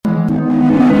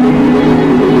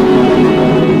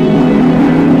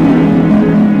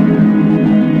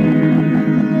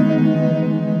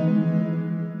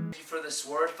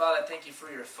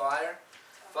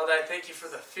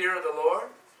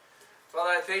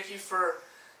thank you for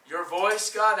your voice,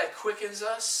 God, that quickens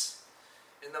us.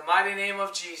 In the mighty name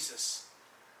of Jesus.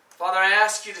 Father, I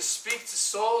ask you to speak to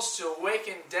souls, to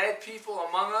awaken dead people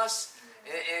among us,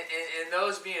 and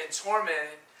those being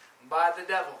tormented by the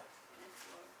devil.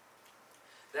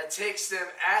 That takes them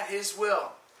at his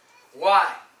will.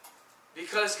 Why?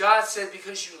 Because God said,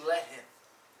 because you let him.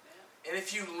 And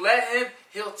if you let him,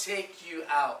 he'll take you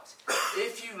out.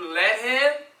 If you let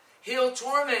him, he'll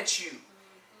torment you.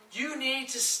 You need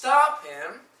to stop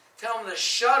him. Tell him to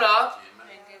shut up.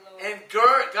 And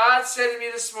gird. God said to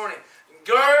me this morning,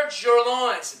 gird your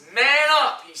loins. Man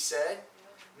up, he said.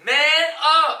 Man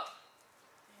up.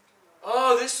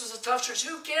 Oh, this was a tough church.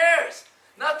 Who cares?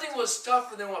 Nothing was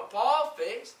tougher than what Paul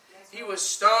faced. He was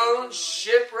stoned,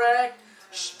 shipwrecked,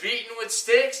 beaten with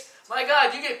sticks. My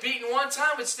God, you get beaten one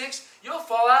time with sticks, you'll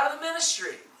fall out of the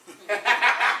ministry.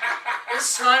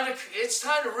 It's time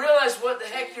to realize what the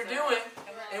heck you're doing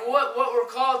and what we're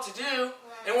called to do.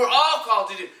 And we're all called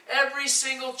to do. Every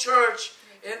single church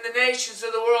in the nations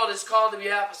of the world is called to be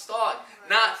apostolic.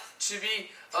 Not to be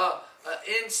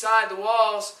inside the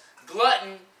walls,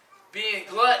 being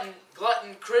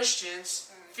glutton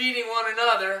Christians, feeding one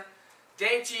another,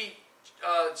 dainty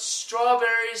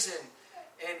strawberries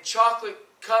and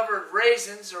chocolate-covered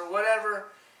raisins or whatever,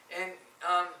 and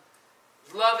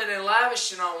loving and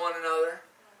lavishing on one another.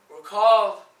 We're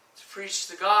called to preach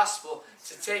the gospel,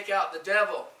 to take out the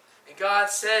devil. And God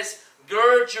says,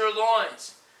 gird your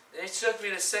loins. And he took me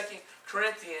to 2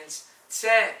 Corinthians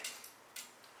 10.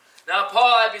 Now,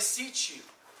 Paul, I beseech you,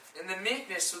 in the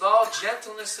meekness with all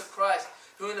gentleness of Christ,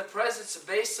 who in the presence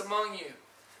abase among you,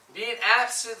 being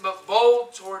absent but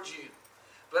bold toward you.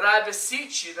 But I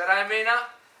beseech you that I may not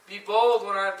be bold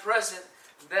when I am present,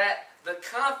 that the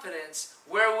confidence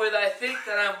wherewith I think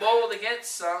that I am bold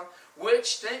against some,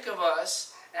 which think of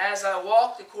us as I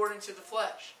walked according to the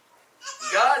flesh.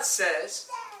 God says,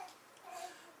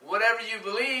 whatever you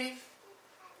believe,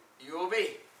 you will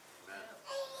be.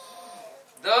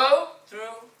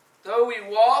 Though we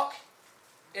walk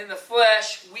in the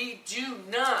flesh, we do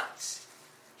not,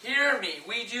 hear me,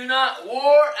 we do not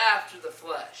war after the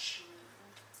flesh.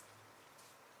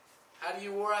 How do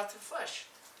you war after the flesh?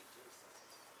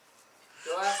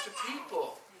 Go after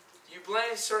people. You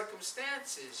blame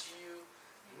circumstances. You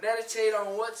meditate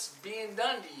on what's being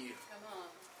done to you.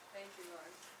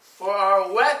 For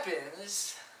our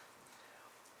weapons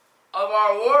of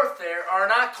our warfare are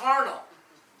not carnal,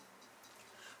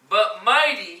 but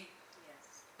mighty,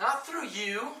 not through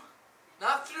you,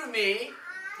 not through me,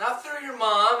 not through your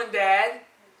mom and dad,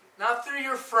 not through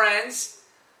your friends.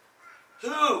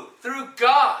 Who? Through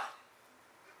God.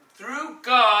 Through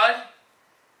God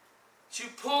to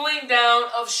pulling down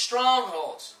of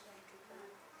strongholds.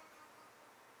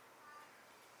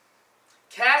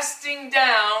 Casting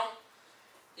down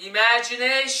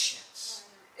imaginations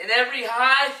and every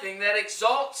high thing that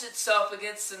exalts itself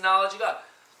against the knowledge of God.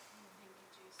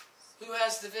 Who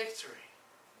has the victory?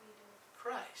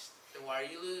 Christ. Then why are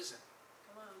you losing?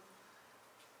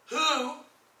 Who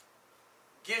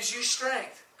gives you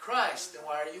strength? Christ. Then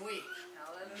why are you weak?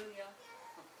 Hallelujah.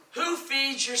 Who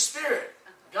feeds your spirit?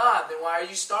 God. Then why are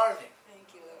you starving?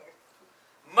 Thank you, Lord.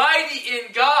 Mighty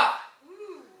in God.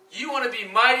 You want to be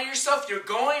mighty yourself? You're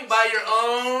going by your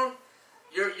own.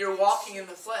 You're walking in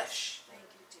the flesh. Thank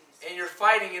you, Jesus. And you're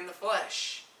fighting in the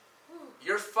flesh.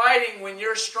 You're fighting when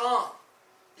you're strong.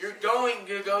 You're going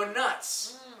to go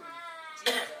nuts.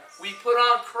 Jesus. We put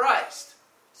on Christ.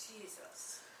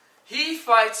 Jesus. He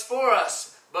fights for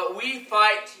us, but we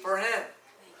fight for Him.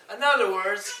 In other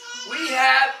words, we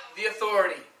have the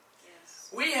authority. Yes.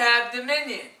 We have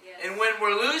dominion. Yes. And when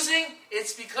we're losing,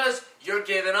 it's because you're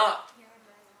giving up.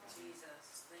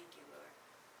 Jesus. Thank you, Lord.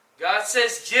 God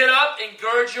says, get up and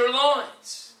gird your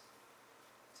loins.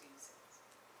 Jesus.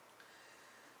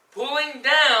 Pulling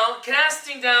down,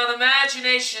 casting down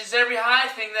imaginations, every high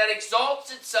thing that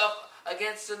exalts itself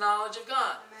against the knowledge of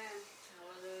God. Amen.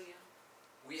 Hallelujah.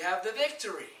 We have the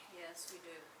victory. Yes, we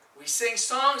do. We sing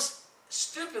songs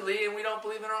stupidly and we don't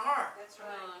believe in our heart. That's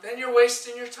right. Then you're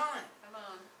wasting your time. Come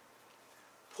on.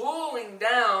 Pulling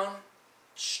down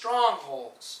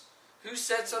strongholds. Who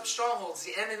sets up strongholds?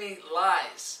 The enemy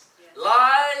lies. Yes.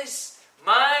 Lies,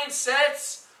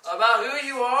 mindsets about who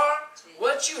you are,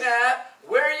 what you have,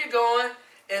 where you're going,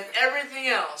 and everything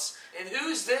else. And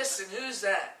who's this and who's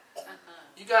that.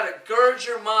 You got to gird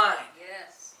your mind.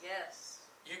 Yes, yes.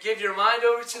 You give your mind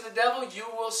over to the devil, you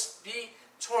will be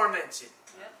tormented.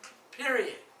 Yep.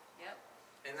 Period. Yep.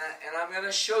 And I'm going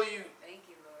to show you Thank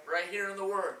you, Lord. right here in the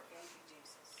Word. Thank you,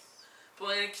 Jesus.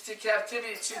 Pulling into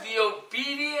captivity to the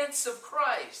obedience of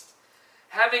Christ.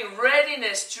 having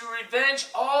readiness to revenge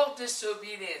all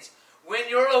disobedience when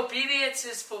your obedience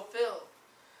is fulfilled.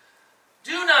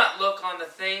 Do not look on the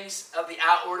things of the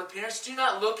outward appearance. Do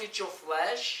not look at your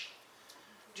flesh.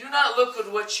 Do not look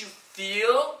at what you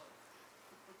feel.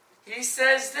 He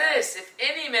says this, if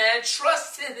any man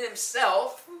trusts in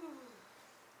himself,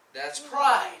 that's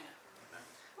pride.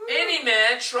 Any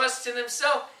man trusts in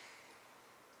himself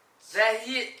that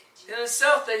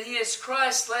he is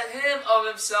Christ, let him of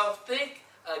himself think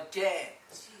again.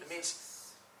 It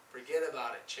means forget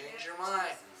about it. Change your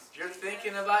mind. If you're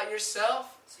thinking about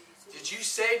yourself, did you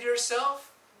save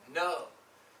yourself? No.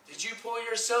 Did you pull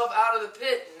yourself out of the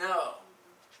pit? No.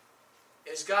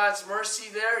 Is God's mercy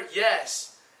there?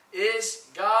 Yes. Is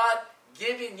God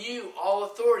giving you all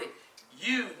authority?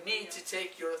 You need to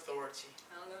take your authority.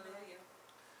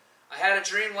 I had a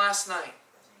dream last night.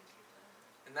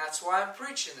 And that's why I'm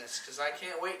preaching this, because I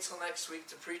can't wait till next week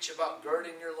to preach about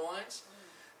girding your loins.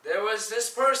 There was this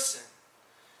person,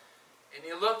 and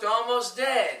he looked almost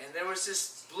dead, and there was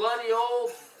this bloody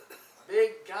old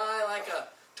big guy, like a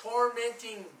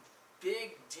tormenting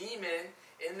big demon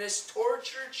in this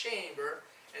torture chamber,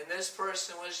 and this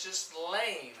person was just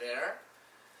laying there.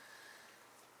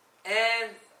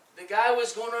 And the guy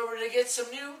was going over to get some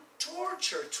new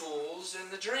torture tools in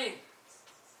the dream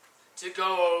to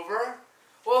go over.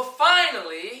 Well,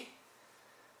 finally,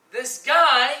 this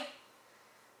guy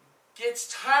gets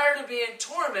tired of being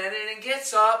tormented and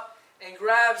gets up and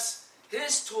grabs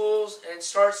his tools and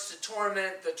starts to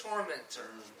torment the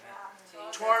tormentor.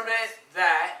 Torment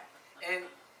that. And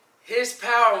his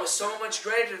power was so much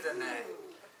greater than that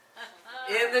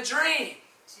in the dream.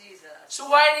 So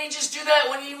why didn't he just do that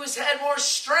when he had more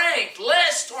strength,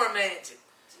 less tormented?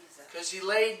 Because he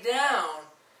laid down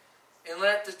and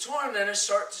let the tormentor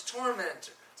start to torment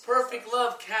her. Perfect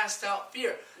love casts out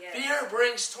fear. Yes. Fear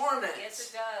brings torment. Yes,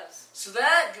 it does. So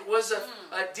that was a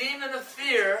demon of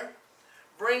fear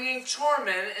bringing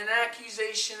torment and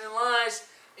accusation and lies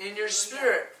in your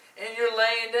spirit. And you're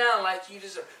laying down like you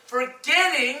deserve.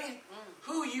 Forgetting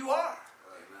who you are.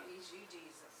 Praise you,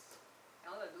 Jesus.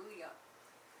 Hallelujah.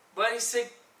 But he said,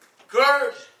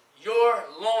 gird your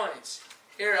loins.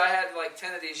 Here, I had like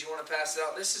 10 of these. You want to pass it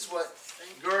out? This is what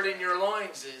girding your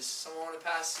loins is. Someone want to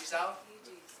pass these out?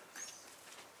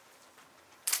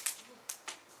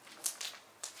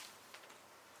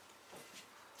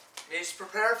 Means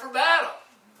prepare for battle.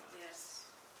 Yes.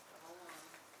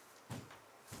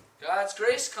 God's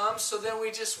grace comes, so then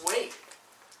we just wait.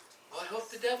 Well, I hope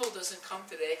the devil doesn't come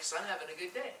today because I'm having a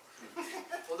good day.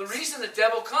 Well, the reason the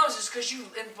devil comes is because you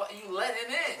let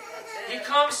him in. He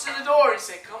comes to the door. He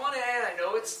says, "Come on in. I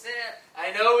know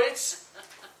it's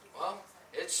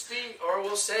or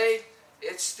we'll say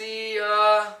it's the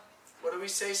what do we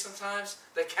say sometimes?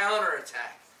 The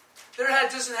counterattack. There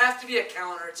doesn't have to be a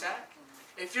counterattack.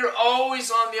 If you're always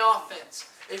on the offense,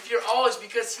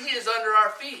 because he is under our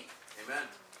feet. Amen.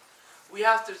 We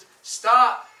have to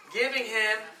stop giving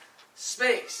him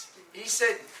space. He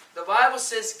said, the Bible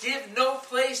says, give no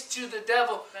place to the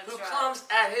devil who comes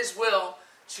at his will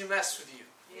to mess with you.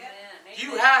 Amen.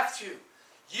 You have to.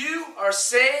 You are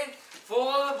saved, full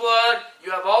of the blood.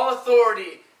 You have all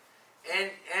authority. And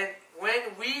when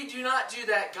we do not do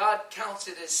that, God counts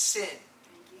it as sin.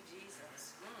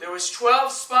 There was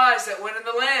 12 spies that went in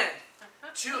the land.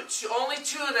 Only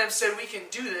 2 of them said, we can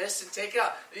do this and take it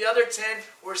out. The other 10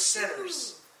 were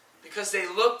sinners because they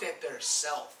looked at their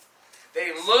self.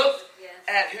 They looked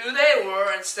at who they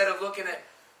were instead of looking at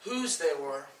whose they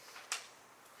were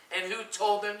and who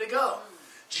told them to go.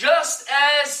 Just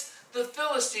as the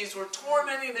Philistines were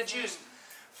tormenting the Jews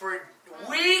for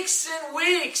weeks and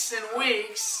weeks and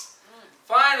weeks,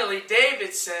 finally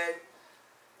David said,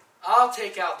 I'll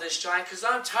take out this giant because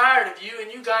I'm tired of you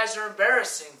and you guys are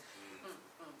embarrassing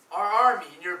our army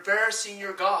and you're embarrassing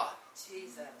your God.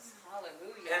 Jesus.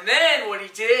 Hallelujah. And then what he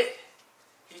did,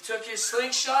 he took his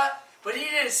slingshot, but he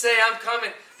didn't say, I'm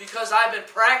coming because I've been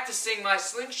practicing my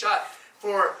slingshot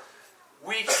for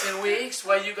weeks and weeks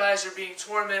while you guys are being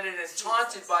tormented and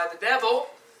taunted by the devil.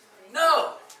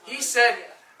 No. He said,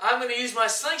 I'm going to use my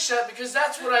slingshot because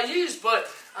that's what I use, but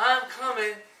I'm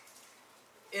coming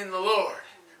in the Lord.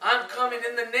 I'm coming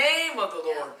in the name of the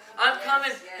Lord. I'm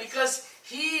coming because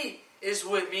he is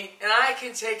with me and I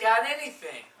can take out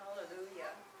anything. Hallelujah.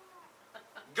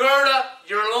 Gird up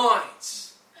your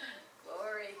loins.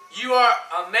 Glory. You are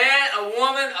a man, a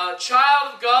woman, a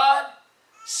child of God.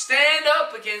 Stand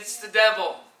up against the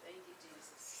devil. Thank you,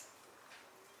 Jesus.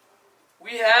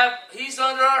 He's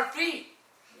under our feet.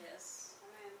 Yes.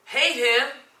 Hate him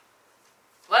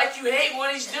like you hate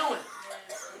what he's doing.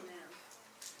 Yes. Amen.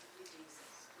 Thank you,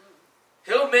 Jesus.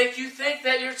 He'll make you think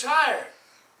that you're tired.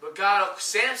 But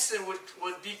Samson would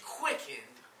be quickened.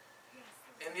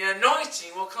 And the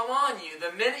anointing will come on you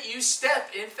the minute you step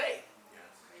in faith.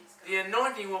 The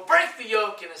anointing will break the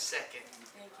yoke in a second.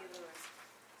 Thank you, Lord.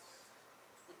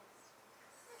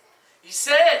 He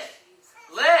said,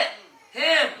 let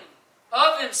him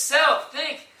of himself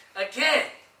think again,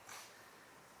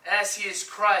 as he is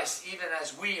Christ, even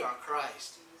as we are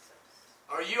Christ.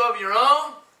 Are you of your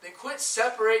own? Then quit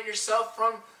separating yourself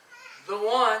from the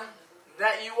one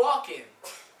that you walk in.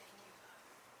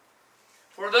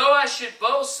 For though I should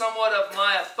boast somewhat of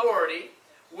my authority,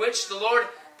 which the Lord,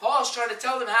 Paul's trying to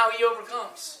tell them how he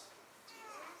overcomes.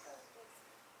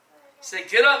 He said,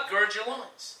 get up, gird your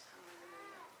loins.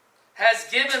 Has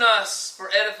given us for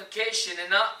edification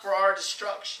and not for our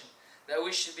destruction, that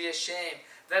we should be ashamed,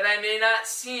 that I may not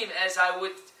seem as I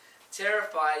would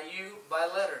terrify you by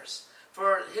letters.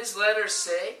 For his letters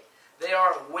say they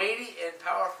are weighty and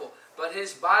powerful, but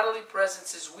his bodily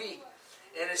presence is weak,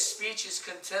 and his speech is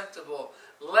contemptible.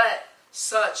 Let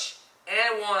such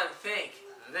an one think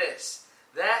this,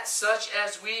 that such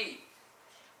as we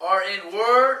are in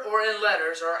word or in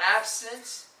letters are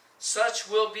absent, such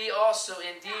will be also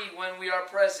indeed when we are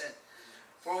present.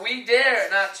 For we dare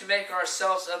not to make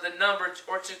ourselves of the number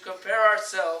or to compare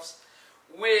ourselves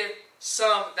with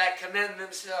some that commend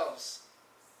themselves.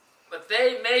 But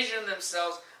they measure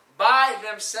themselves by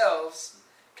themselves.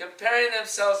 Comparing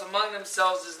themselves among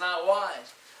themselves is not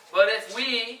wise. But if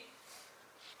we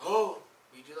do that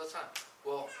all the time.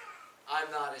 Well, I'm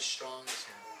not as strong as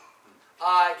him.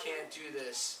 I can't do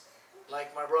this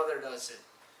like my brother does it.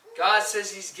 God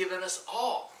says he's given us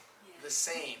all the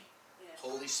same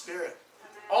Holy Spirit.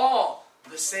 All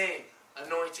the same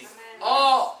anointing.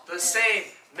 All the same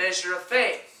measure of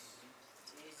faith.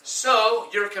 So,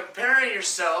 you're comparing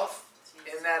yourself,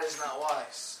 and that is not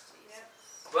wise.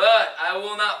 But I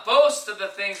will not boast of the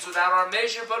things without our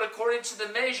measure, but according to the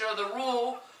measure of the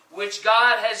rule which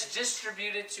God has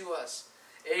distributed to us.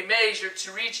 A measure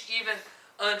to reach even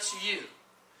unto you.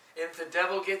 And if the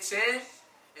devil gets in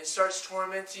and starts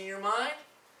tormenting your mind,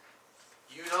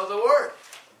 you know the word.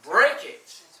 Break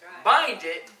it, bind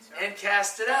it, and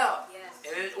cast it out.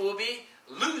 And it will be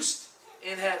loosed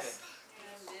in heaven.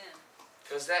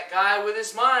 Because that guy with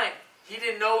his mind, he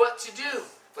didn't know what to do.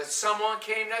 But someone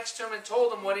came next to him and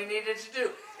told him what he needed to do.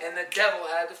 And the devil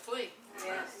had to flee.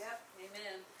 Yes.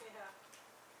 Amen.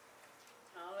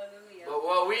 Hallelujah. But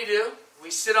what we do, we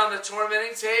sit on the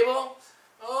tormenting table.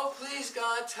 Oh, please,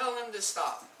 God, tell him to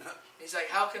stop. He's like,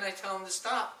 how can I tell him to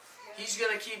stop? He's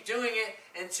going to keep doing it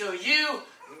until you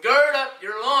gird up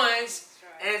your loins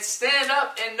and stand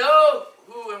up and know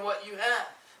who and what you have.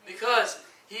 Because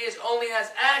he only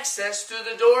has access through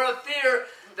the door of fear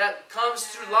that comes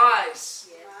through lies.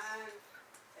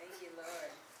 Thank you,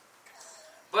 Lord.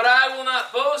 But I will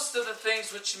not boast of the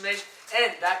things which you made.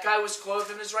 And that guy was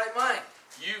clothed in his right mind.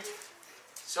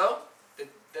 So, the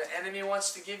enemy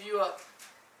wants to give you a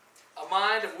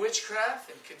mind of witchcraft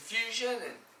and confusion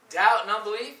and doubt and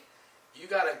unbelief. You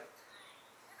got to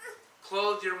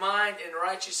clothe your mind in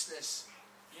righteousness.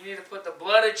 You need to put the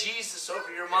blood of Jesus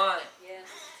over your mind. Yes.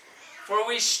 For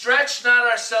we stretch not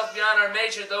ourselves beyond our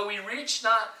measure, though we reach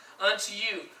not unto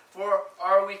you. For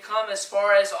are we come as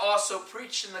far as also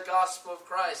preaching the gospel of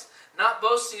Christ, not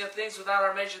boasting of things without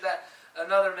our measure that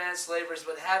another man's labors,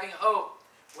 but having hope,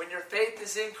 when your faith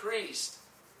is increased,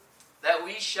 that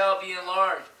we shall be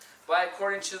enlarged, by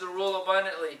according to the rule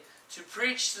abundantly, to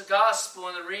preach the gospel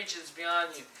in the regions beyond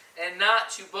you, and not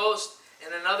to boast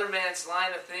in another man's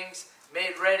line of things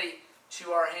made ready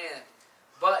to our hand.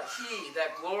 But he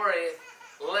that glorieth,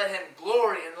 let him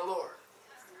glory in the Lord.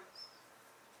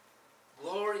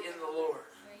 Glory in the Lord.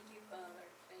 Thank you, Father.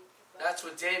 Thank you, Father. That's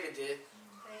what David did.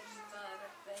 Thank you, Father.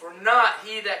 Thank For you. not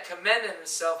he that commended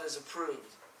himself is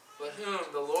approved, but whom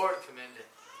the Lord commended.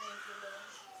 Thank you,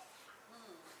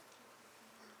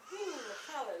 Lord. Ooh,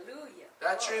 hallelujah.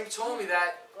 That dream told me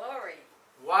that. Glory.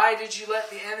 Why did you let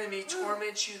the enemy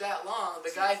torment you that long?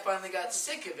 The guy finally got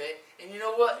sick of it. And you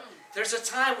know what? There's a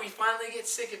time we finally get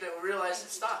sick of it and we realize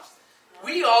it stops.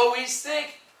 We always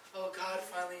think, oh, God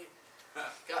finally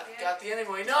got the enemy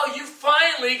away. No, you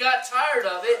finally got tired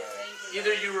of it.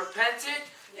 Either you repented,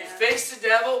 you faced the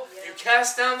devil, you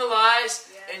cast down the lies,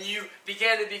 and you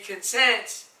began to be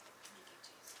content.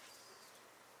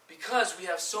 Because we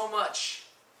have so much.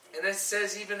 And it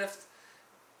says even if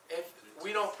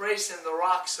we don't praise him, the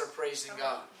rocks are praising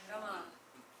God. Come on.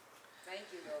 Thank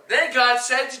you, Lord. Then God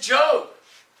said to Job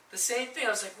the same thing.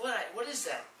 I was like, what is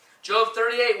that? Job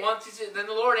 38, 1-2. Then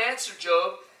the Lord answered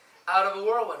Job out of a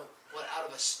whirlwind. Out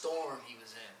of a storm he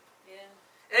was in.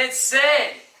 Yeah. And it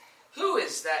said, who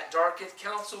is that darketh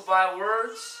counsel by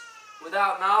words?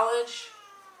 without knowledge?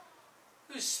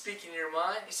 Who's speaking in your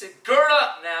mind? He said, gird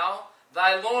up now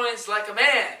thy loins like a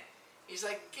man. He's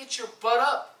like, get your butt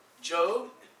up, Job,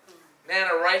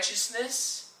 man of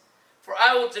righteousness. For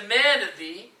I will demand of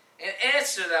thee, and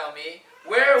answer thou me,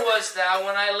 where was thou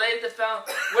when I laid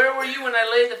where were you when I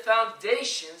laid the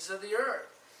foundations of the earth?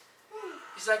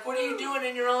 He's like, what are you doing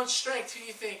in your own strength? Who do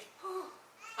you think?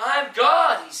 I'm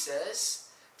God, he says.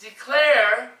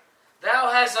 Declare,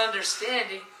 thou hast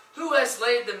understanding. Who has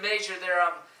laid the measure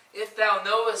thereof? If thou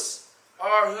knowest,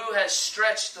 or who has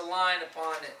stretched the line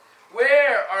upon it?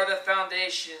 Where are the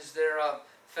foundations thereof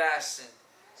fastened?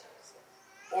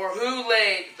 Or who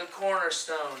laid the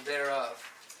cornerstone thereof?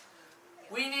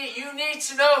 You need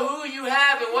to know who you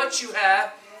have and what you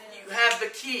have. You have the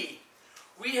key.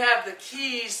 We have the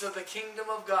keys of the kingdom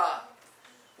of God.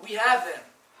 We have them.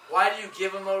 Why do you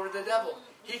give them over to the devil?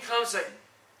 He comes like,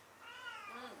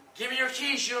 give me your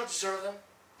keys. You don't deserve them.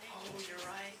 Oh, you're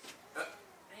right.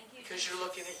 Because you're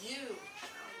looking at you.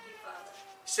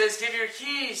 He says, give your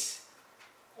keys.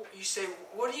 You say,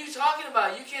 what are you talking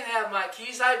about? You can't have my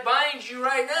keys. I bind you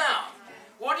right now.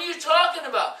 What are you talking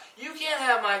about? You can't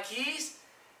have my keys.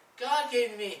 God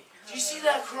gave me. Do you see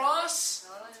that cross?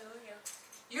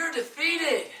 You're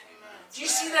defeated. Do you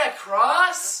see that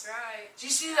cross? Do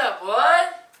you see that blood?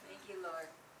 Thank you, Lord.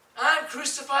 I'm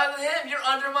crucified with him. You're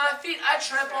under my feet. I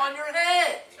trample on your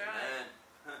head.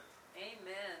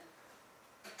 Amen.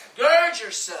 Gird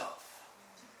yourself.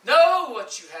 Know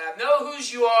what you have. Know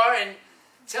whose you are. And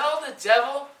tell the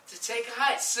devil to take a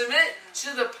height. Submit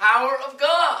to the power of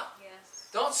God. Yes.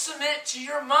 Don't submit to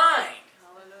your mind.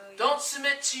 Hallelujah. Don't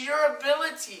submit to your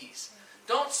abilities.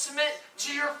 Don't submit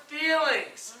to your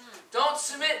feelings. Don't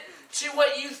submit to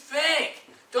what you think.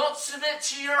 Don't submit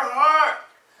to your heart.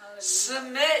 Hallelujah.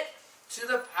 Submit to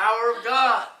the power of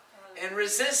God. And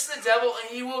resist the devil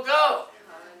and he will go.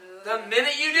 Hallelujah. The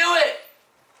minute you do it.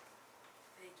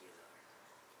 Thank you,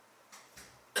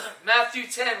 Lord. Matthew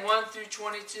 10, 1 through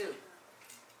 22.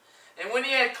 And when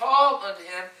he had called unto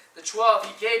him the 12,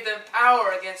 he gave them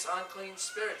power against unclean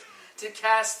spirits, to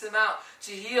cast them out,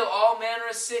 to heal all manner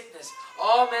of sickness,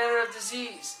 all manner of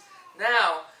disease.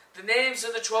 Now, the names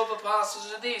of the 12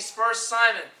 apostles are these. First,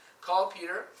 Simon, called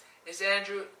Peter, is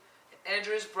Andrew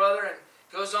his brother, and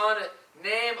goes on to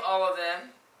name all of them.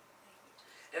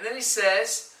 And then he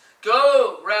says,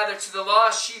 go rather to the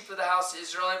lost sheep of the house of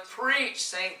Israel and preach,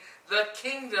 saying, the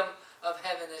kingdom of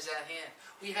heaven is at hand.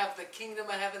 We have the kingdom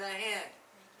of heaven at hand.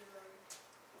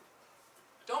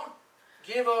 Don't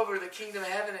give over the kingdom of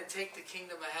heaven and take the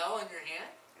kingdom of hell in your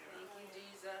hand. Thank you,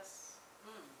 Jesus.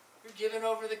 You're giving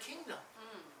over the kingdom.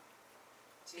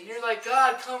 And you're like,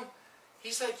 God, come.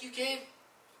 He's like,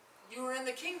 you were in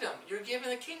the kingdom. You're giving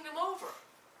the kingdom over.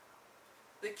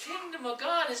 The kingdom of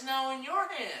God is now in your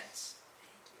hands.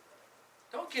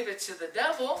 Don't give it to the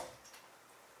devil.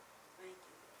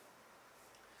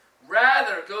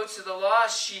 Rather, go to the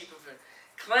lost sheep of it.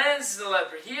 Cleanse the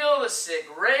leper, heal the sick,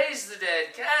 raise the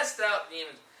dead, cast out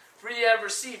demons. Freely have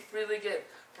received, freely give.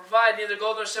 Provide neither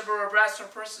gold nor silver or brass nor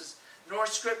purses, nor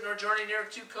scrip nor journey near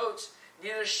 2 coats,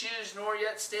 neither shoes nor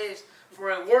yet staves. For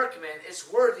a workman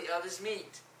is worthy of his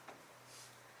meat.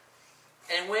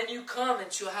 And when you come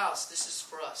into a house, this is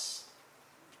for us.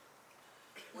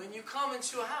 When you come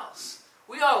into a house,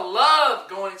 we all love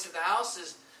going to the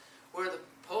houses where the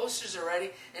posters are ready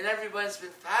and everybody's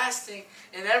been fasting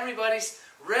and everybody's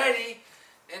ready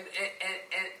and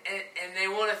they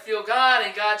want to feel God,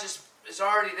 and God just is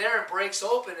already there and breaks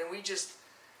open, and we just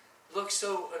look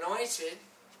so anointed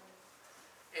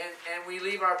and we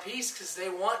leave our peace because they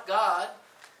want God,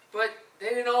 but they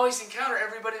didn't always encounter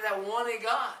everybody that wanted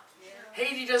God. Yeah.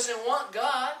 Haiti doesn't want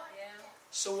God. Yeah.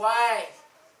 So why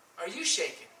are you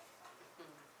shaking?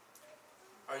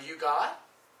 Are you God?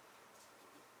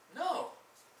 No.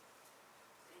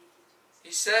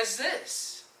 He says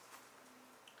this: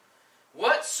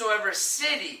 whatsoever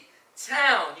city,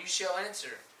 town you shall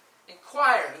enter,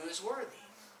 inquire who is worthy.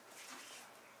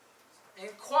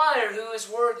 Inquire who is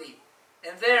worthy,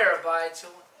 and there abide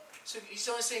till. So he's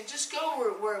only saying, just go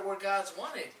where God's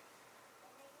wanted.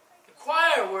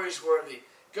 Inquire where he's worthy.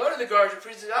 Go to the guardian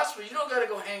priests of the gospel. You don't got to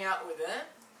go hang out with them.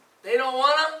 They don't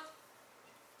want them.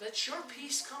 Let your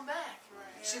peace come back.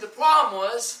 Right. See, the problem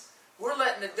was, we're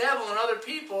letting the devil and other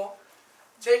people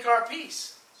take our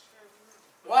peace.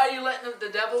 Why are you letting the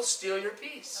devil steal your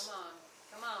peace?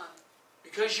 Come on.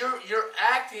 Because you're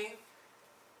acting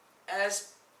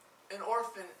as an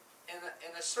orphan and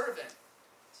a servant.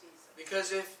 Jesus.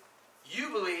 Because if you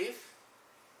believe,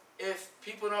 if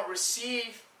people don't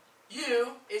receive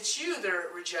you, it's you they're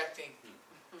rejecting.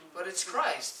 But it's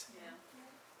Christ. Yeah.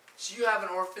 So you have an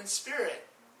orphan spirit.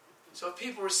 So if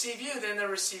people receive you, then they're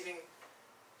receiving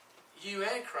you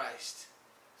and Christ.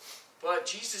 But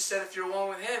Jesus said if you're one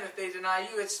with Him, if they deny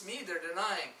you, it's me they're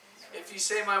denying. If you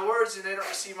say my words and they don't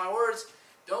receive my words,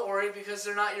 don't worry because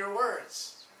they're not your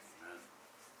words.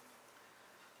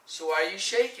 So why are you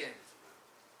shaken?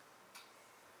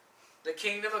 The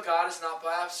kingdom of God is not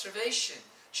by observation.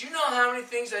 Do you know how many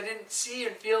things I didn't see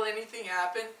and feel anything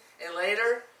happen, and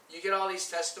later you get all these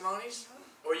testimonies,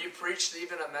 or you preach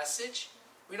even a message?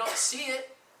 We don't see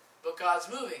it, but God's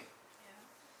moving.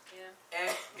 Yeah.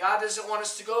 And God doesn't want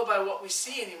us to go by what we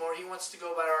see anymore. He wants to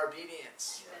go by our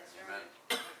obedience. That's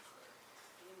right.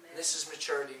 And this is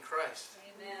maturity in Christ.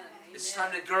 Amen. It's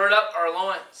time to gird up our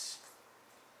loins.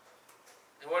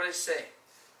 And what did it say?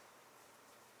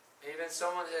 Even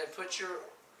someone said, put your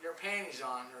panties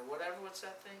on, or whatever. What's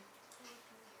that thing?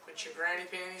 Put your granny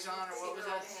panties on, or what was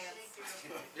that?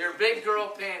 Your big girl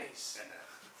panties.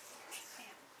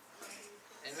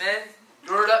 And men,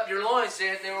 gird up your loins.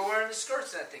 They were wearing the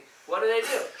skirts and that thing. What do?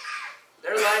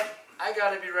 They're like, I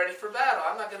got to be ready for battle.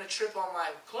 I'm not going to trip on my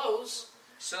clothes.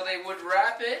 So they would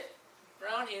wrap it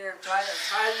around here, tie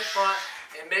it in the front,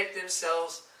 and make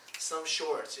themselves some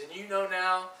shorts. And you know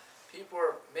now, people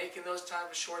are making those type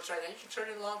of shorts right now. You can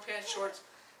turn in long pants shorts.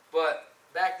 But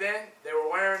back then, men were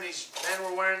wearing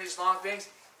these long things.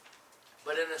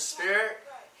 But in the Spirit,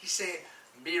 He's saying,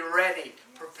 be ready.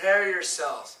 Prepare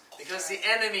yourselves. Because the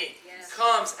enemy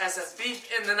comes as a thief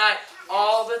in the night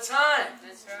all the time.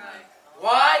 That's right.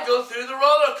 Why go through the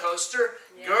roller coaster?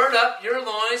 Yes. Gird up your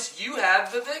loins. You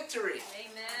have the victory.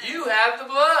 Amen. You have the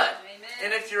blood. Amen.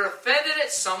 And if you're offended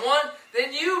at someone,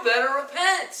 then you better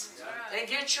repent. Right. And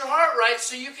get your heart right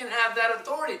so you can have that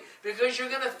authority. Because you're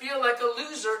going to feel like a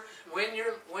loser when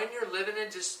you're living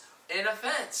in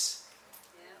offense.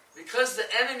 Yeah. Because the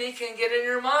enemy can get in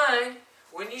your mind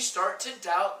when you start to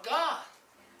doubt God.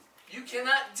 You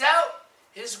cannot doubt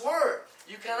His Word.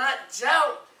 You cannot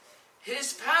doubt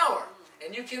His power.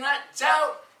 And you cannot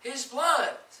doubt His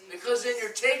blood. Because then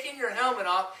you're taking your helmet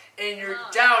off and you're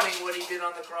doubting what He did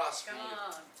on the cross for Come you.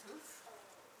 on.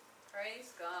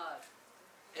 Praise God.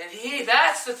 And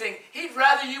that's the thing. He'd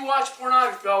rather you watch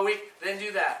pornography all week than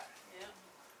do that. Yeah.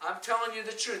 I'm telling you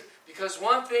the truth. Because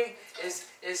one thing is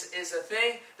a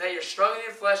thing that you're struggling in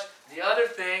your flesh. The other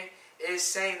thing is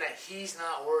saying that He's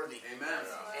not worthy. Amen.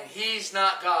 And He's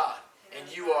not God.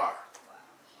 And you are.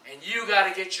 And you got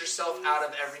to get yourself out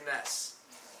of every mess.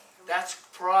 That's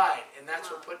pride. And that's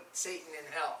what put Satan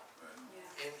in hell.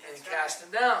 And cast him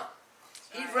down.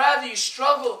 He'd rather you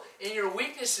struggle in your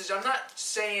weaknesses. I'm not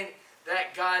saying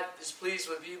that God is pleased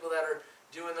with people that are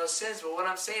doing those sins. But what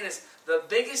I'm saying is the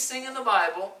biggest thing in the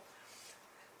Bible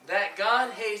that God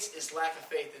hates is lack of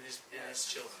faith in His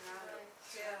children.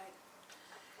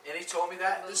 And He told me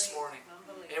that this morning.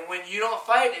 And when you don't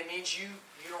fight, it means you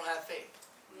don't have faith.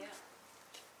 Yeah.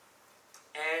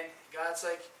 And God's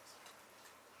like,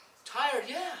 tired?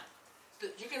 Yeah.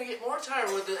 You're going to get more tired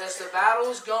as the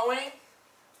battle's going.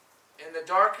 And the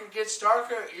darker it gets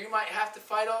darker, you might have to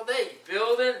fight all day.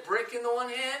 Building, brick in the one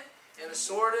hand, and a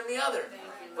sword in the other.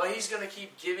 But He's going to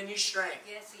keep giving you strength.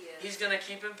 Yes, He is. He's going to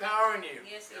keep empowering you.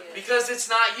 Yes, He is. Because it's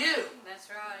not you. That's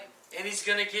right. And He's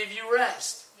going to give you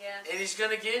rest. Yes. And He's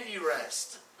going to give you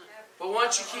rest. But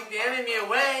once you keep the enemy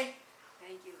away,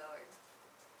 Thank you, Lord.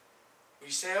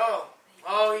 you say,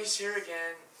 oh, he's here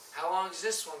again. How long is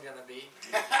this one going to be?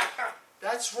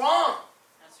 That's wrong.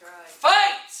 That's right.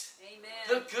 Fight! Amen.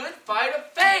 The good fight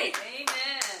of faith.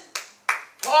 Amen.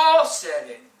 Paul said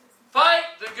it. Fight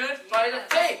the good fight of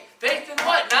faith. Faith in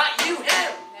what? Not you, Him.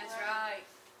 That's right.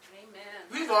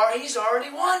 Amen. He's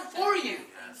already won for you.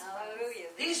 Hallelujah.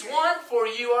 He's won for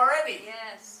you already.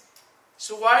 Yes.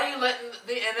 So why are you letting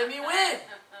the enemy win?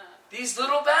 These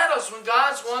little battles when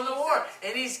God's won the war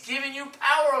and He's given you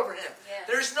power over him. Yes.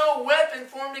 There's no weapon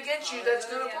formed against you that's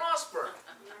going to Hallelujah. prosper.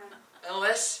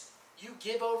 Unless you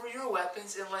give over your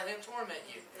weapons and let Him torment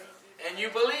you. And you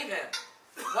believe Him.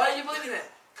 Why are you believing Him?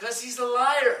 Because He's a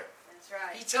liar. That's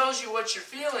right. He tells you what you're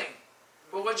feeling.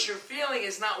 But what you're feeling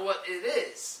is not what it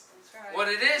is. That's right. What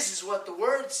it is what the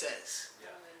Word says.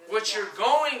 Hallelujah. What you're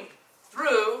going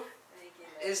through Thank you,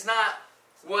 Lord. is not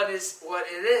what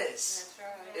it is. That's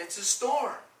right. It's a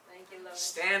storm. Thank you, Lord.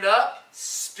 Stand up,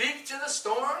 speak to the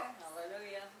storm,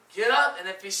 Hallelujah. get up, and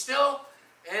if He's still,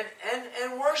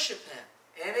 and worship Him.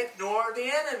 And ignore the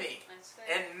enemy. That's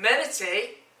right. And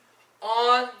meditate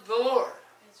on the Lord.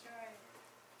 That's right.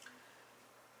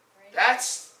 Praise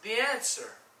That's the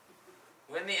answer.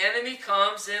 When the enemy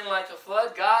comes in like a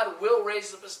flood, God will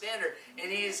raise up a standard.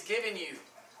 And He has given you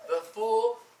the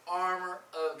full armor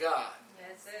of God.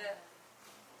 That's it.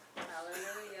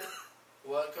 Hallelujah.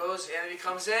 What goes? The enemy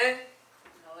comes in.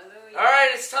 Hallelujah. All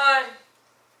right, it's time.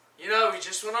 You know, we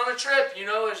just went on a trip. You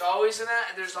know, there's always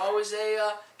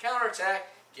a counterattack.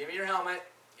 Give me your helmet.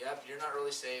 Yep, you're not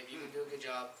really saved. You can do a good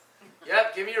job.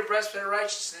 Yep, give me your breastplate of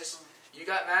righteousness. You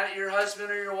got mad at your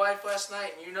husband or your wife last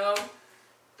night, and you know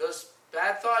those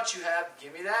bad thoughts you have.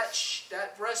 Give me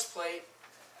that breastplate.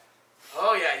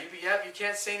 Oh yeah, you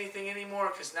can't say anything anymore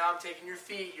because now I'm taking your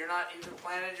feet. You're not even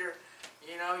planted your,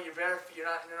 you're bare. You're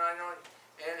not.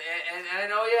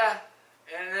 And oh yeah,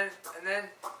 and then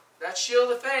that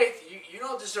shield of faith. You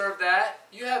don't deserve that.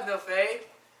 You have no faith.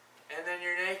 And then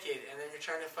you're naked, and then you're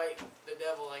trying to fight the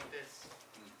devil like this.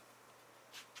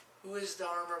 Who is the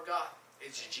armor of God?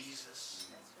 It's Jesus.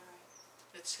 That's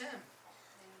right. It's Him.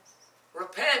 Yes.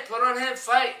 Repent, put on Him,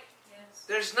 fight. Yes.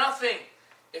 There's nothing.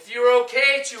 If you were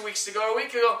okay 2 weeks ago or a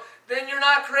week ago, then you're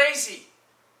not crazy.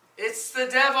 It's the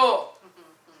devil.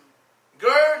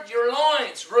 Gird your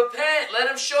loins. Repent. Let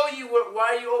Him show you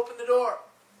why you opened the door.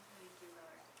 Thank you,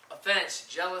 Lord. Offense,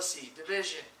 jealousy,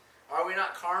 division. Are we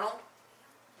not carnal?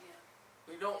 Yeah.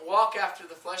 We don't walk after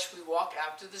the flesh. We walk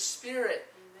after the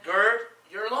Spirit. Amen. Gird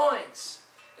your loins.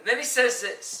 And then he says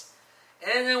this.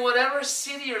 And in whatever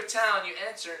city or town you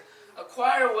enter,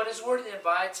 acquire what is worthy and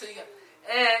buy till you get.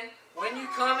 And when you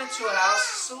come into a house,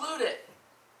 salute it.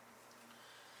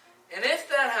 And if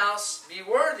that house be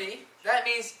worthy, that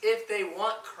means if they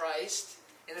want Christ,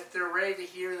 and if they're ready to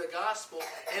hear the gospel,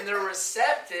 and they're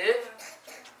receptive,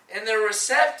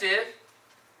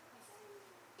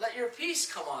 let your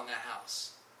peace come on that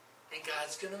house. And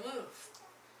God's going to move.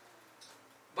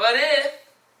 But if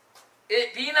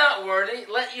it be not worthy,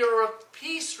 let your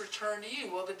peace return to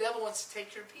you. Well, the devil wants to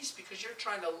take your peace because you're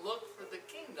trying to look for the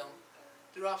kingdom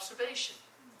through observation.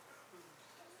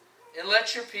 And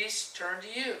let your peace turn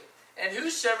to you. And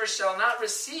whosoever shall not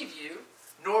receive you,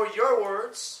 nor your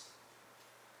words.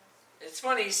 It's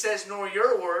funny, he says, nor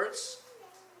your words.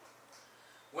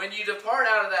 When you depart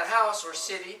out of that house or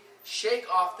city, shake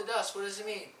off the dust. What does it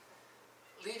mean?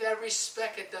 Leave every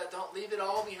speck of dust. Don't leave it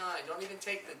all behind. Don't even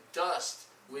take the dust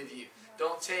with you.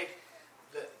 Don't take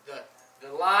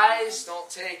the lies. Don't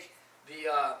take the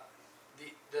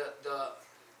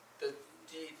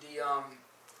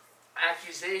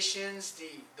accusations.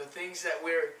 The things that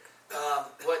we're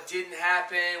what didn't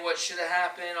happen, what should have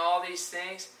happened. All these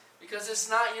things, because it's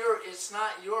not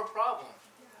your problem.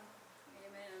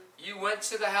 Amen. You went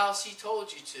to the house He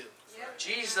told you to. Yep.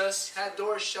 Jesus had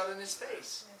doors shut in His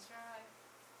face. That's right.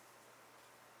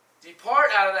 Depart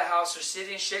out of the house or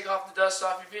city and shake off the dust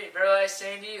off your feet. Verily I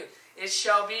say unto you, it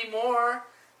shall be more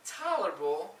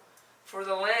tolerable for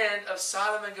the land of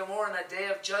Sodom and Gomorrah in the day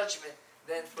of judgment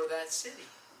than for that city.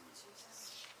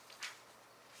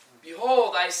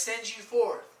 Behold, I send you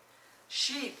forth,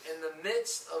 sheep in the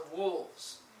midst of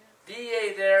wolves. Be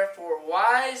ye therefore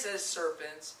wise as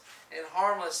serpents and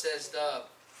harmless as doves.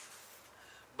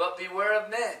 But beware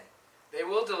of men. They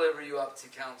will deliver you up to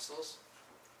councils.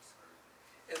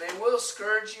 And they will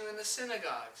scourge you in the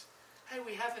synagogues. Hey,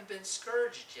 we haven't been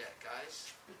scourged yet,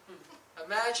 guys.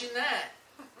 Imagine that.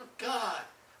 God,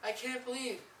 I can't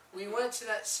believe we went to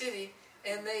that city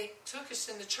and they took us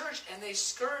in the church and they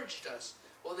scourged us.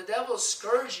 Well, the devil is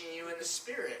scourging you in the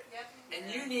spirit. Yep.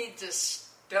 And you need to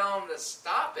tell him to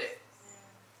stop it.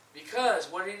 Because,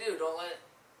 what do? Don't let it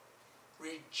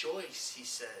rejoice, he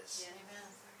says. Yeah. Amen.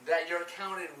 That you're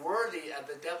counted worthy of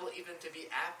the devil even to be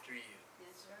after you.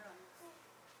 Yes, sir.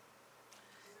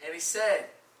 And he said,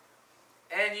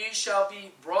 and you shall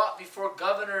be brought before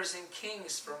governors and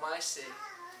kings for my sake,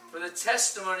 for the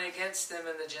testimony against them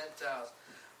and the Gentiles.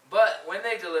 But when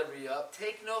they deliver you up,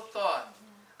 take no thought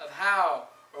of how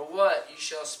or what you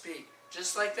shall speak.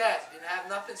 Just like that. Didn't have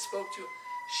nothing spoke to.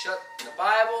 Shut the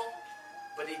Bible,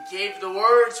 but he gave the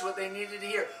words what they needed to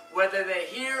hear. Whether they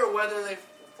hear or whether they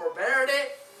forbeared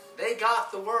it, they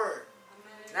got the word.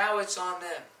 Now it's on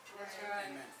them. That's right.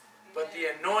 Amen. But the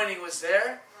anointing was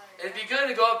there. It'd be good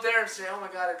to go up there and say, oh my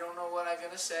God, I don't know what I'm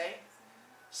going to say.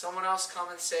 Someone else come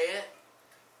and say it.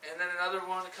 And then another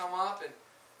one to come up and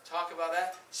talk about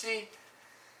that. See,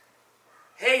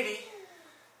 Haiti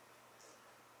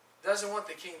doesn't want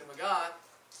the kingdom of God.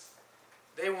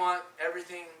 They want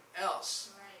everything else.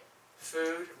 Right.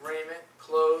 Food, raiment,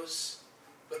 clothes.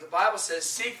 But the Bible says,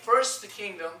 seek first the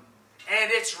kingdom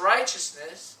and its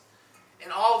righteousness.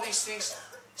 And all these things,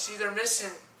 see, they're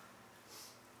missing.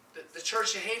 The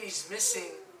church of Haiti is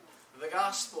missing the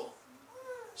gospel.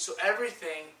 So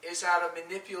everything is out of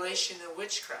manipulation and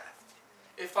witchcraft.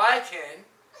 If I can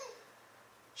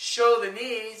show the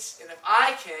needs, and if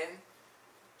I can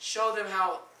show them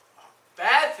how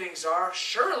bad things are,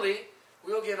 surely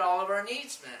we'll get all of our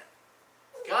needs met.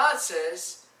 God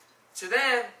says to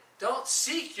them, Don't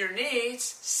seek your needs,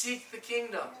 seek the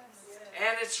kingdom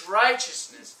and its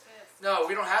righteousness. No,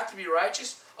 we don't have to be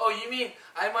righteous. Oh, you mean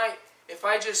if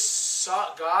I just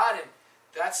sought God and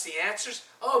that's the answers?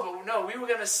 Oh, but no, we were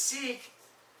going to seek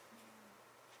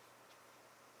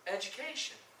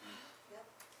education.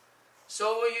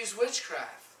 So we'll use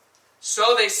witchcraft.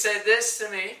 So they said this to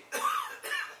me.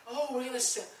 Oh, we're going to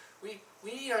send, we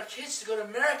need our kids to go to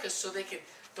America so they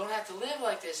don't have to live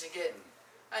like this and get.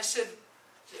 I said,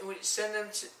 we send them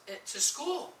to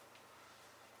school.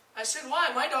 I said,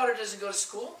 why? My daughter doesn't go to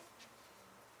school.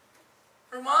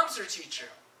 Her mom's her teacher.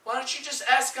 Why don't you just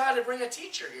ask God to bring a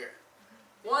teacher here?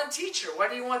 One teacher. Why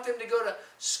do you want them to go to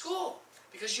school?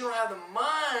 Because you don't have the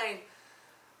mind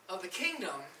of the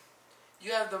kingdom.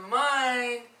 You have the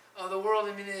mind of the world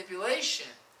and manipulation.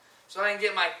 So I can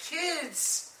get my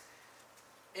kids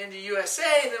into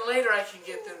USA, and then later I can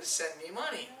get them to send me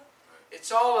money.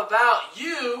 It's all about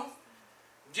you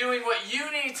doing what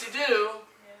you need to do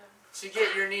to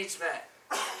get your needs met.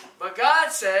 But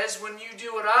God says, when you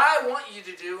do what I want you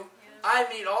to do, I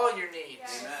meet all your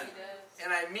needs. Amen.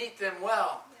 And I meet them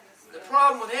well. The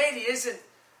problem with Haiti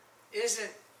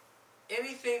isn't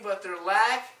anything but their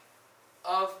lack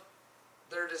of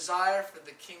their desire for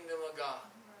the kingdom of God.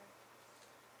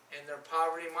 And their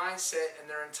poverty mindset and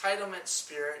their entitlement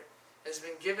spirit has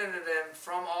been given to them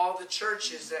from all the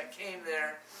churches that came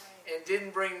there and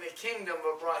didn't bring the kingdom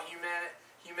but brought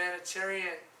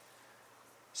humanitarian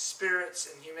spirits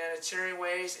and humanitarian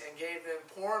ways and gave them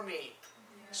poor me.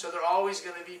 So they're always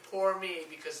going to be poor me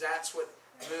because that's what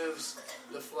moves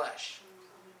the flesh.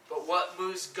 But what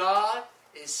moves God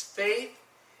is faith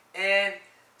and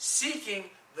seeking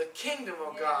the kingdom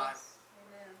of God.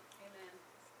 Amen.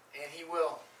 Amen. And He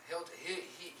will.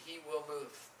 He will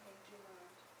move.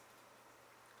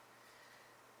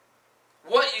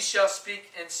 What you shall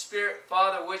speak in spirit,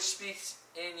 Father, which speaks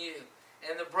in you.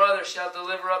 And the brother shall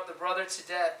deliver up the brother to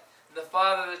death. And the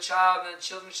father the child, and the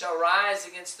children shall rise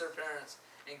against their parents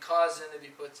and cause them to be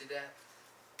put to death.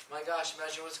 My gosh,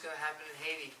 imagine what's going to happen in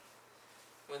Haiti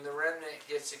when the remnant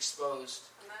gets exposed.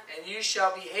 And you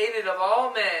shall be hated of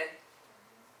all men.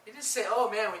 He didn't say,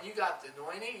 oh man, when you got the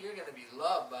anointing, you're going to be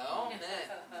loved by all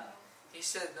men. He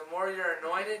said, the more you're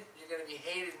anointed, you're going to be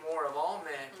hated more of all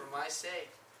men for my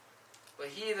sake. But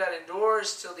he that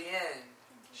endures till the end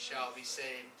shall be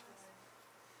saved.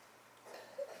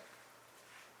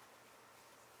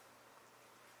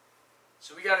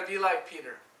 So we got to be like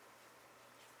Peter.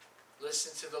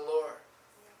 Listen to the Lord.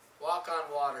 Walk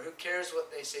on water. Who cares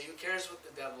what they say? Who cares what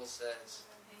the devil says?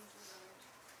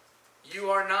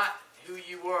 You are not who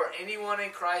you were. Anyone in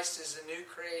Christ is a new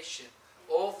creation.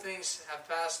 Old things have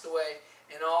passed away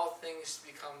and all things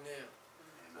become new.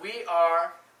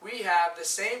 We have the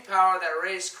same power that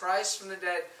raised Christ from the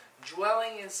dead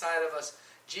dwelling inside of us.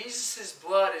 Jesus'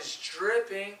 blood is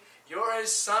dripping. You're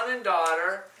His son and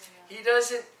daughter.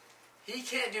 He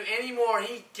can't do any more.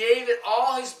 He gave it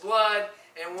all His blood.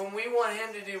 And when we want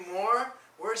Him to do more,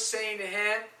 we're saying to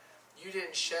Him, you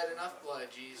didn't shed enough blood,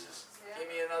 Jesus. Give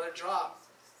me another drop.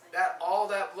 All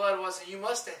that blood wasn't, you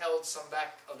must have held some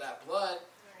back of that blood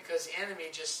because the enemy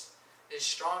just is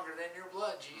stronger than your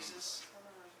blood, Jesus.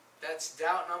 That's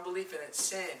doubt and unbelief, and it's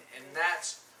sin. And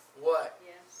that's what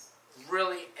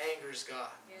really angers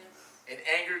God. It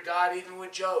angered God even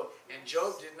with Job. And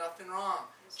Job did nothing wrong.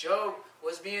 Job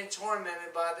was being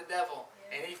tormented by the devil.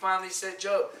 And he finally said,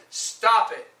 Job,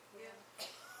 stop it.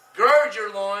 Gird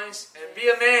your loins and be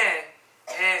a man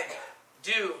and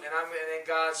do. And then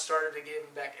God started to give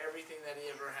him back everything that he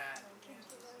ever had.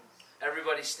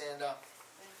 Everybody stand up.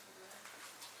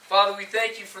 Father, we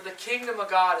thank you for the kingdom of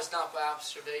God is not by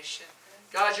observation.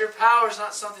 God, your power is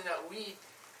not something that we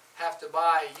have to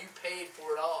buy. You paid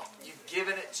for it all. You've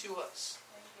given it to us.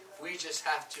 We just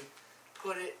have to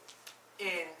put it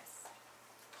in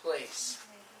place.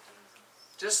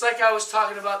 Just like I was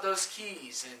talking about those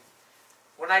keys. And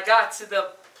when I got to the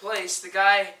place, the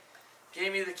guy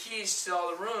gave me the keys to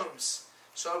all the rooms.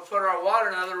 So I put our water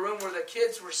in another room where the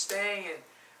kids were staying, and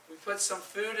we put some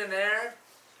food in there.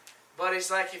 But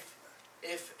he's like, if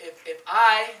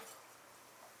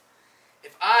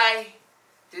I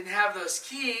didn't have those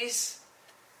keys,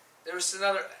 there was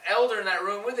another elder in that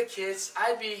room with the kids,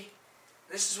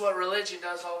 this is what religion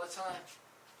does all the time.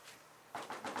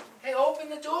 Hey, open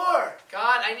the door.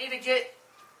 God, I need to get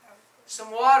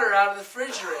some water out of the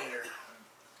refrigerator.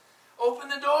 Open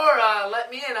the door.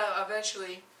 Let me in.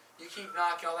 Eventually, you keep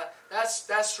knocking all that.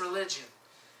 That's religion.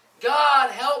 God,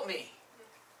 help me.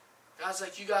 God's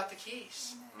like, you got the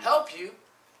keys. Help you.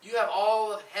 You have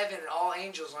all of heaven and all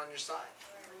angels on your side.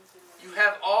 You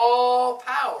have all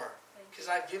power because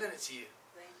I've given it to you.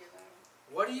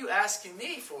 what are you asking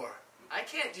me for? I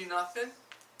can't do nothing.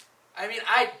 I mean,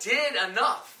 I did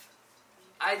enough.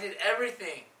 I did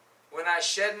everything. When I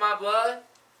shed my blood,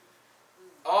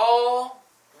 all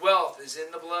wealth is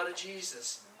in the blood of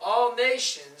Jesus. All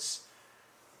nations,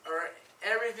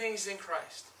 everything's in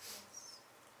Christ.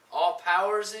 All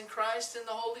power is in Christ and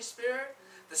the Holy Spirit.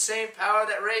 The same power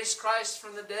that raised Christ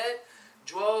from the dead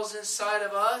dwells inside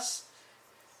of us.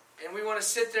 And we want to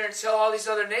sit there and tell all these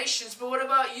other nations, but what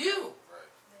about you?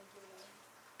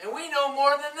 And we know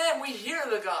more than them. We hear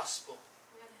the gospel.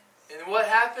 And what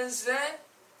happens then?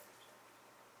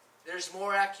 There's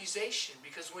more accusation.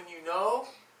 Because when you know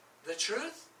the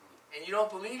truth and you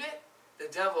don't believe it, the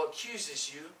devil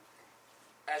accuses you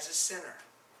as a sinner.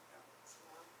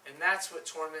 And that's what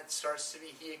torment starts to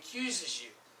be. He accuses you.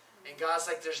 And God's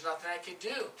like, there's nothing I can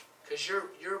do. Because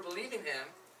you're believing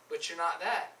Him, but you're not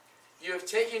that. You have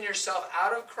taken yourself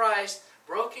out of Christ,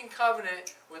 broken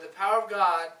covenant with the power of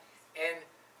God, and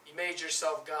you made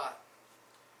yourself God.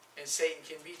 And Satan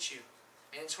can beat you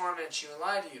and torment you and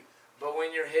lie to you. But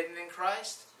when you're hidden in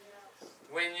Christ,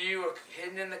 when you are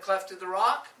hidden in the cleft of the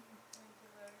rock,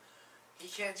 He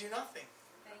can't do nothing.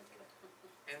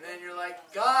 And then you're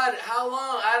like, God, how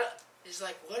long? He's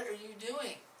like, what are you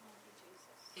doing?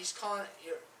 He's calling,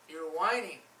 you're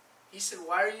whining. He said,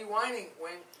 why are you whining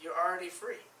when you're already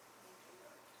free?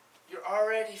 You're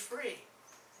already free.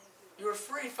 You were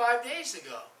free 5 days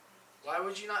ago. Why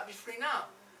would you not be free now?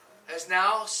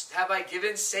 Have I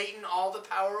given Satan all the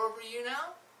power over you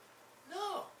now?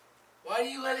 No. Why do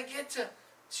you let it get to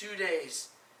 2 days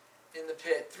in the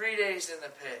pit, 3 days in the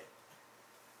pit?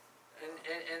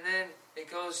 And then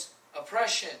it goes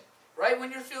oppression. Right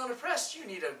when you're feeling oppressed, you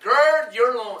need to gird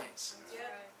your loins. Yeah.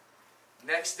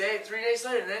 Next day, 3 days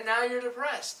later, then now you're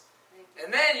depressed.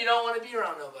 And then you don't want to be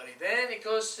around nobody. Then it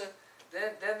goes to,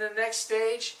 then the next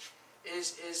stage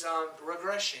is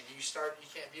regression. You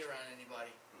can't be around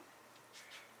anybody.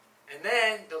 And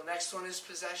then the next one is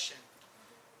possession.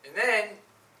 And then,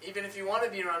 even if you want to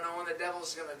be around no one, the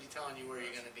devil's going to be telling you where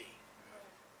you're going to be.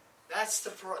 That's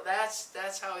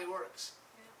how he works.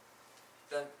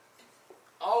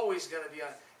 Always going to be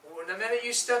on. The minute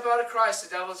you step out of Christ,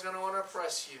 the devil's going to want to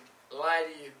oppress you, lie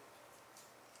to you.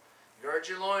 Gird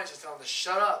your loins and tell him to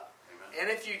shut up. Amen. And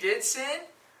if you did sin,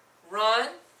 run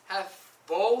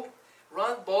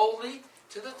boldly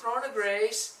to the throne of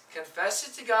grace, confess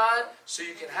it to God, so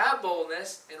you can have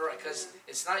boldness, because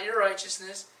it's not your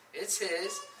righteousness, it's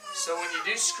His. So when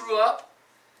you do screw up,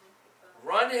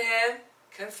 run to Him,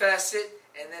 confess it,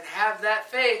 and then have that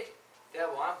faith.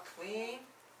 Devil, I'm clean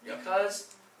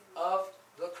because of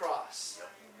the cross.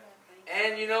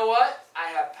 And you know what? I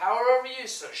have power over you,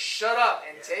 so shut up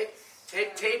and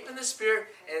take tape in the Spirit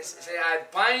and say, I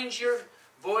bind your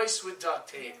voice with duct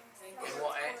tape.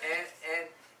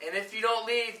 And if you don't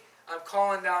leave, I'm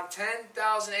calling down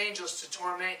 10,000 angels to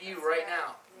torment you right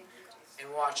now.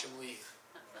 And watch them leave.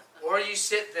 Or you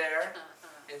sit there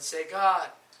and say, God,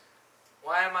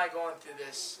 why am I going through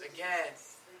this again?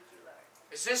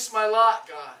 Is this my lot,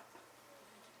 God?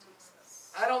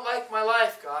 I don't like my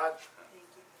life, God.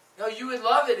 No, you would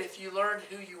love it if you learned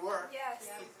who you were. Yes.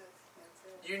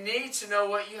 You need to know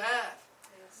what you have.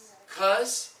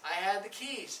 Because I had the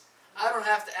keys. I don't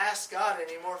have to ask God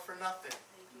anymore for nothing.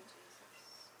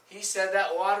 He said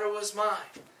that water was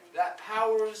mine. That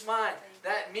power was mine.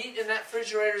 That meat in that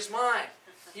refrigerator is mine.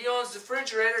 He owns the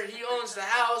refrigerator. He owns the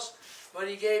house. But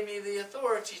He gave me the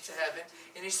authority to heaven.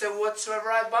 And He said,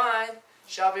 whatsoever I bind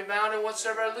shall be bound, and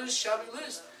whatsoever I loose shall be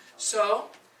loosed. So,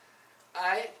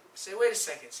 I say, wait a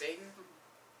second, Satan.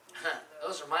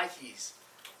 Those are my keys.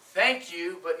 Thank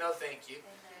you, but no thank you.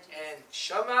 And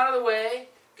shove them out of the way.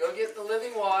 Go get the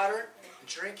living water.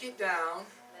 Drink it down.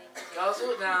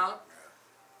 Guzzle it down.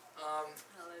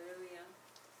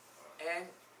 And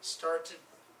start to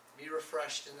be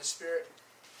refreshed in the Spirit.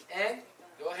 And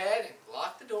go ahead and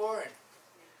lock the door.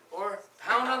 Or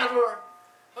pound on the door.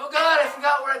 Oh God, I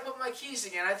forgot where I put my keys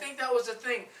again. I think that was the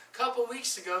thing. A couple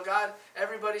weeks ago,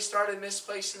 everybody started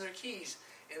misplacing their keys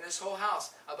in this whole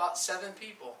house. About 7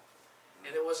 people.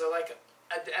 And it was like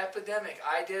an epidemic.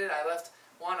 I did it. I left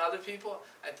one. Other people.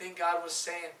 I think God was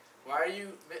saying, why are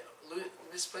you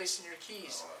misplacing your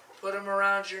keys? Put them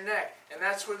around your neck. And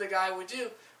that's what the guy would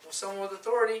do. Well, someone with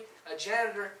authority, a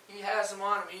janitor, he has them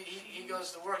on him. He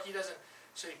goes to work. He doesn't.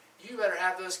 So you better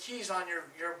have those keys on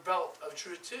your belt of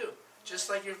truth too.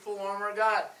 Just like your full armor of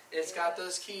God. It's got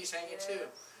those keys hanging too.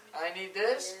 I need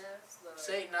this.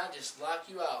 Satan, I just lock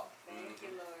you out. Thank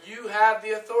you, Lord. You have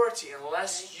the authority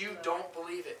unless you don't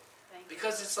believe it.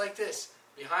 Because it's like this.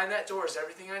 Behind that door is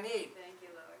everything I need. Thank you,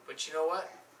 Lord. But you know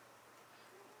what?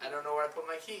 I don't know where I put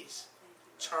my keys.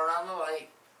 Turn on the light.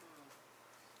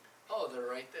 Oh, they're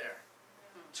right there.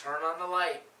 Turn on the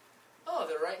light. Oh,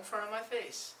 they're right in front of my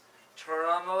face. Turn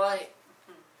on the light.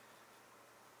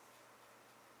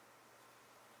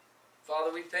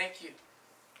 Father, we thank you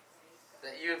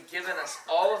that you have given us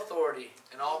all authority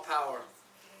and all power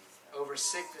over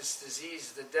sickness,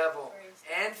 disease, the devil,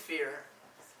 and fear.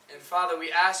 And Father,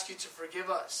 we ask you to forgive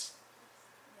us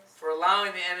for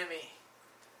allowing the enemy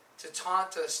to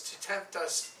taunt us, to tempt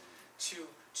us,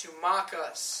 to mock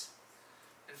us.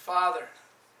 And Father,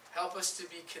 help us to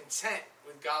be content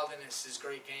with godliness is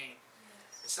great gain.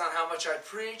 It's not how much I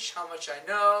preach, how much I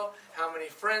know, how many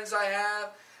friends I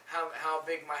have, how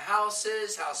big my house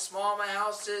is, how small my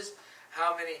house is,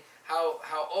 how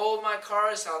old my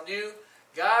car is, how new.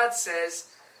 God says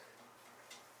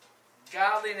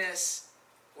godliness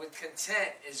with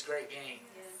content is great gain.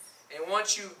 Yes. And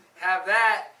once you have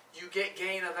that, you get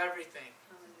gain of everything.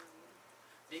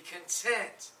 Be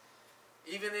content.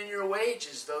 Even in your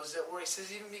wages, those that work. He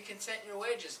says even be content in your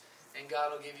wages, and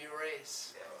God will give you a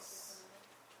raise. Yes.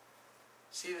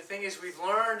 See, the thing is, we've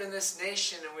learned in this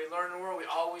nation, and we learn in the world, we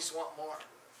always want more.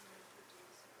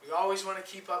 We always want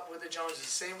to keep up with the Joneses.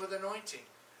 Same with anointing.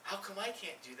 How come I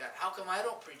can't do that? How come I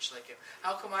don't preach like him?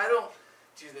 How come I don't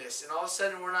do this? And all of a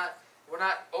sudden, we're not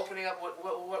opening up.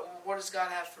 What does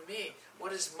God have for me?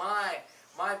 What is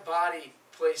my body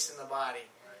place in the body?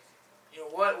 You know,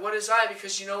 what is I?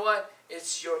 Because you know what?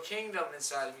 It's your kingdom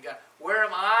inside of you, God. Where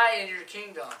am I in your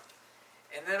kingdom?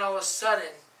 And then all of a sudden,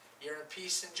 you're in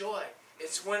peace and joy.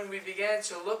 It's when we begin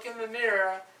to look in the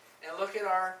mirror and look at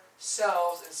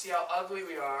ourselves and see how ugly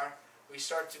we are, we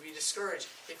start to be discouraged.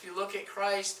 If you look at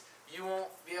Christ, you won't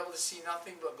be able to see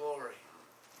nothing but glory.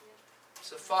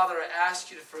 So Father, I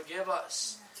ask you to forgive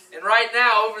us. And right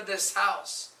now, over this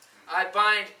house, I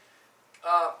bind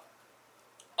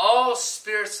all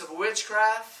spirits of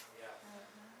witchcraft,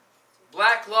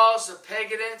 black laws of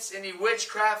paganism, any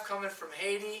witchcraft coming from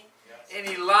Haiti,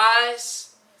 any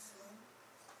lies,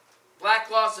 black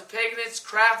laws of paganism,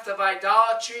 craft of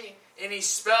idolatry, any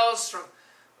spells from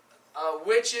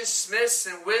witches, smiths,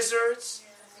 and wizards,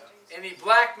 any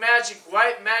black magic,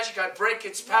 white magic, I break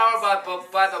its power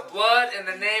by the blood in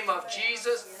the name of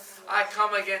Jesus. I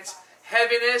come against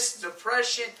heaviness,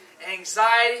 depression,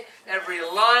 anxiety, every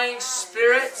lying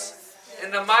spirit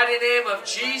in the mighty name of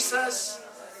Jesus.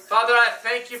 Father, I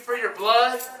thank you for your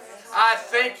blood. I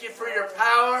thank you for your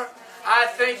power. I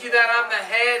thank you that I'm the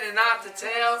head and not the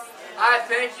tail. I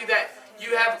thank you that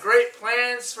you have great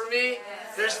plans for me.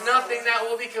 There's nothing that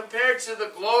will be compared to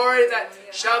the glory that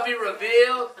shall be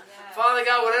revealed. Father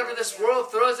God, whatever this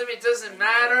world throws at me, it doesn't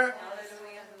matter.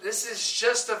 This is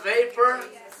just a vapor.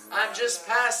 I'm just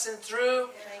passing through.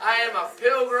 I am a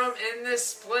pilgrim in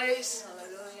this place.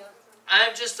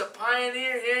 I'm just a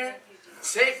pioneer here.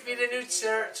 Take me to new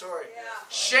territory.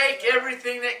 Shake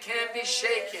everything that can be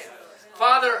shaken.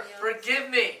 Father, forgive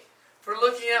me for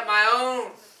looking at my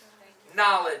own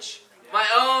knowledge, my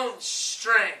own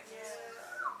strength,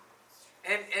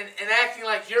 and acting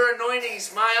like your anointing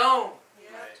is my own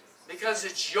because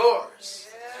it's yours.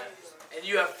 And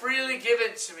you have freely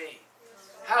given to me.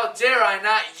 How dare I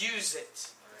not use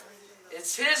it?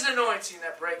 It's His anointing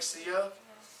that breaks the yoke.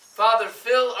 Father,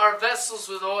 fill our vessels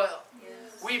with oil.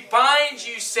 We bind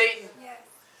you, Satan.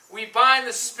 We bind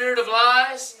the spirit of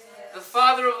lies, the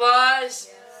father of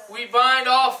lies. We bind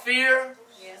all fear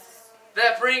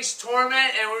that brings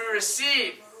torment, and we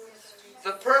receive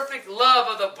the perfect love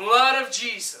of the blood of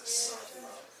Jesus.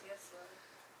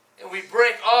 And we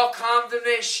break all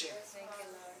condemnation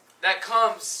that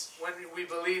comes when we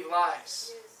believe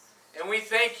lies. And we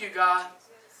thank you, God,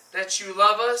 that you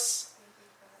love us,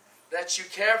 that you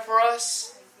care for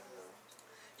us.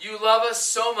 You love us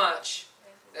so much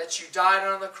that you died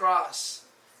on the cross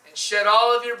and shed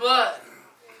all of your blood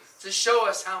to show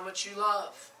us how much you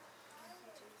love.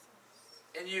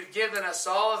 And you've given us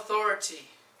all authority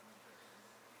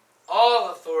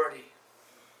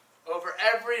over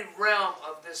every realm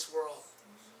of this world.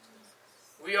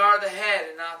 We are the head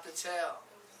and not the tail.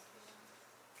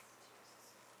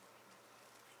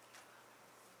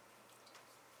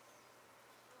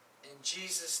 In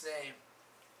Jesus' name.